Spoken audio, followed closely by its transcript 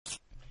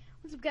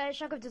What's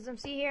up, guys?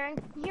 MC here.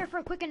 I'm here for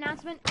a quick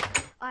announcement.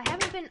 I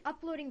haven't been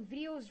uploading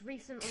videos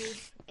recently,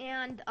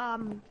 and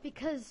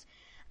because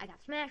I got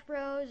Smash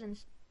Bros.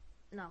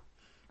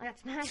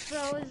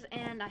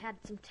 and I had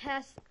some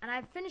tests, and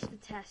I finished the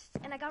tests,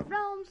 and I got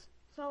realms,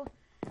 so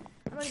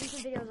I'm gonna do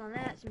some videos on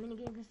that, some mini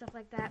games and stuff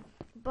like that.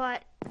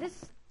 But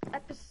this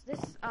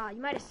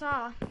you might have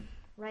saw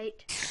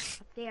right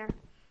up there,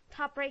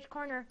 top right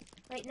corner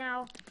right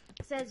now,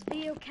 it says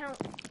video count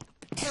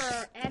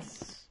for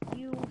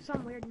SU,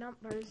 some weird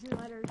numbers and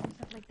letters and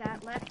stuff like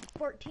that, left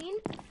 14.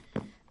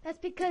 That's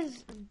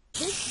because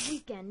this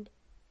weekend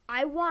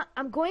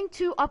I'm going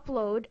to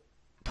upload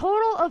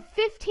total of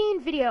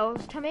 15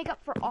 videos to make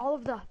up for all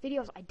of the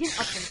videos I didn't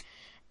upload.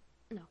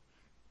 No.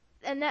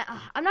 And that,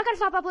 I'm not going to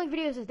stop uploading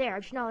videos as there.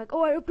 I'm just not like,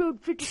 oh, I upload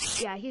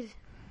 50. Yeah,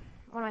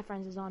 one of my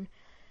friends is on.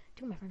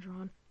 Two of my friends are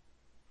on.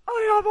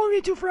 I have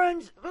only 2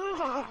 friends.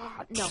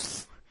 No.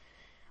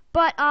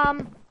 But,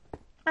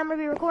 I'm going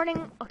to be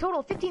recording a total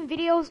of 15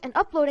 videos and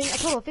uploading a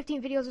total of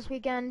 15 videos this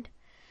weekend.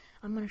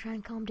 I'm going to try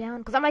and calm down,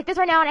 because I'm like this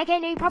right now,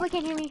 and you probably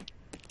can't hear me.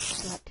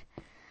 But,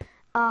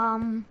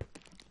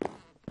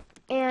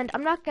 and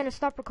I'm not going to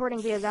stop recording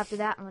videos after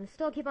that. I'm going to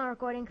still keep on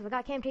recording, because I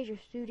got Camtasia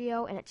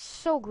Studio, and it's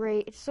so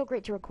great. It's so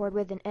great to record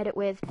with and edit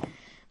with.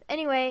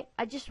 Anyway,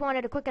 I just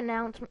wanted a quick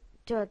announcement,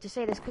 to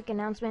say this quick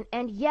announcement.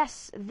 And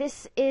yes,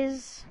 this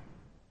is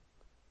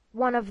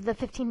one of the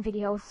 15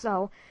 videos,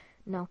 so,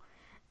 no.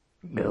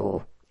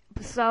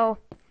 So,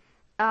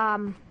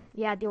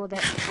 yeah, deal with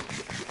it.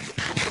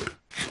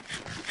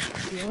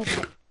 Deal with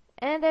it.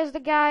 And there's the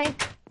guy.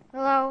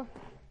 Hello.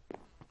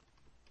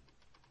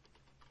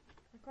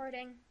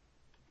 Recording.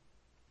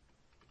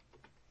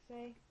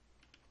 Say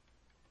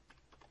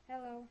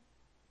hello.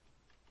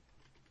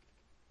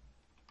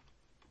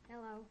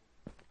 Hello.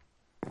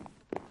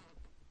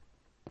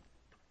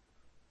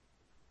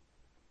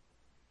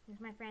 Here's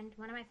my friend.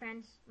 One of my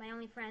friends. My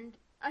only friend.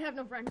 I have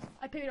no friends.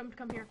 I paid him to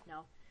come here.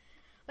 No.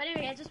 But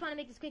anyway, I just want to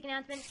make this quick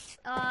announcement.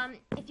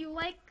 If you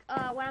like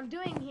what I'm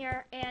doing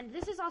here, and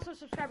this is also a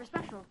subscriber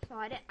special, so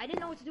I didn't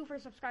know what to do for a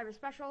subscriber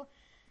special,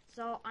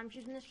 so I'm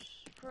choosing this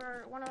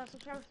for one of the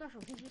subscriber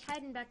specials. He's just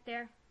hiding back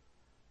there.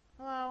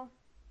 Hello.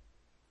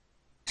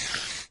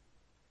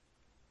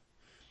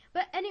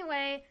 But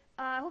anyway,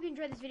 I hope you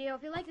enjoyed this video.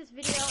 If you like this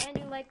video and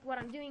you like what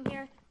I'm doing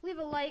here, leave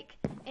a like.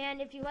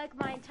 And if you like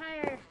my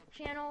entire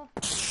channel,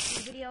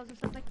 videos and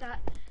stuff like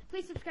that,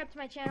 please subscribe to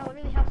my channel. It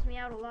really helps me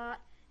out a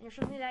lot. And it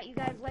shows me that you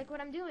guys like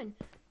what I'm doing.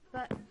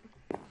 But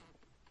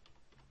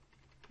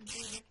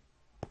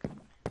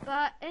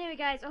anyway,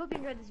 guys, I hope you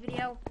enjoyed this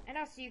video, and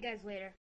I'll see you guys later.